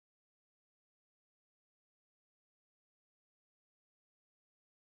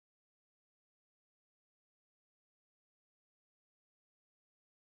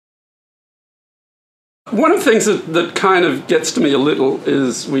One of the things that kind of gets to me a little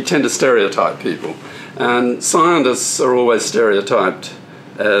is we tend to stereotype people. And scientists are always stereotyped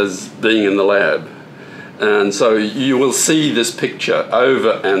as being in the lab. And so you will see this picture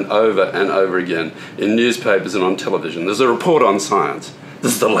over and over and over again in newspapers and on television. There's a report on science.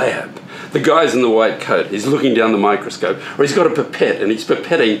 This is the lab. The guy's in the white coat. He's looking down the microscope. Or he's got a pipette and he's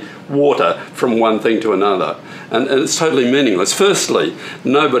pipetting water from one thing to another. And it's totally meaningless. Firstly,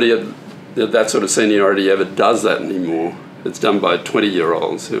 nobody at that sort of seniority ever does that anymore. It's done by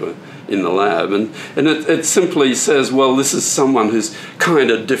 20-year-olds who are in the lab. And it simply says, well, this is someone who's kind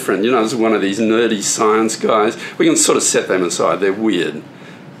of different. You know, this is one of these nerdy science guys. We can sort of set them aside. They're weird,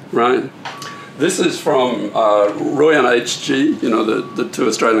 right? This is from Roy and H.G., you know, the two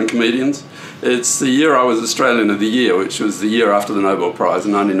Australian comedians. It's the year I was Australian of the Year, which was the year after the Nobel Prize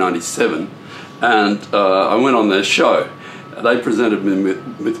in 1997. And I went on their show. They presented me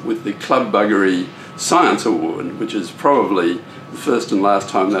with the Club Buggery Science Award, which is probably the first and last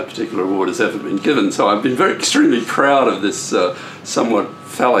time that particular award has ever been given. So I've been extremely proud of this somewhat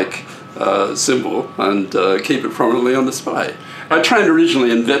phallic symbol and keep it prominently on display. I trained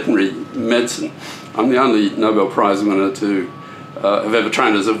originally in veterinary medicine. I'm the only Nobel Prize winner to have ever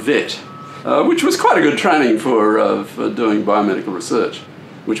trained as a vet, which was quite a good training for doing biomedical research,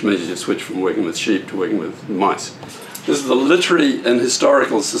 which means you switch from working with sheep to working with mice. This is the Literary and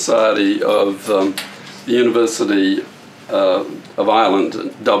Historical Society of the University of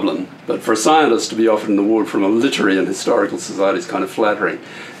Ireland, Dublin. But for a scientist to be offered an award from a literary and historical society is kind of flattering.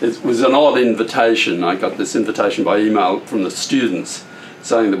 It was an odd invitation. I got this invitation by email from the students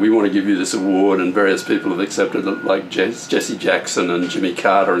saying that we want to give you this award, and various people have accepted it, like Jesse Jackson and Jimmy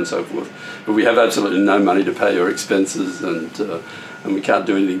Carter and so forth. But we have absolutely no money to pay your expenses, and we can't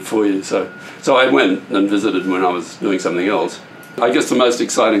do anything for you. So I went and visited when I was doing something else. I guess the most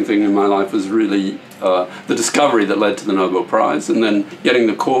exciting thing in my life was really the discovery that led to the Nobel Prize, and then getting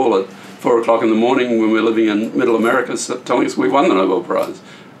the call at 4 o'clock in the morning when we were living in Middle America telling us we won the Nobel Prize.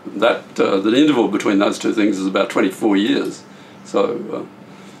 The interval between those two things is about 24 years. So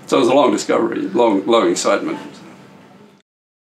it was a long discovery, long excitement.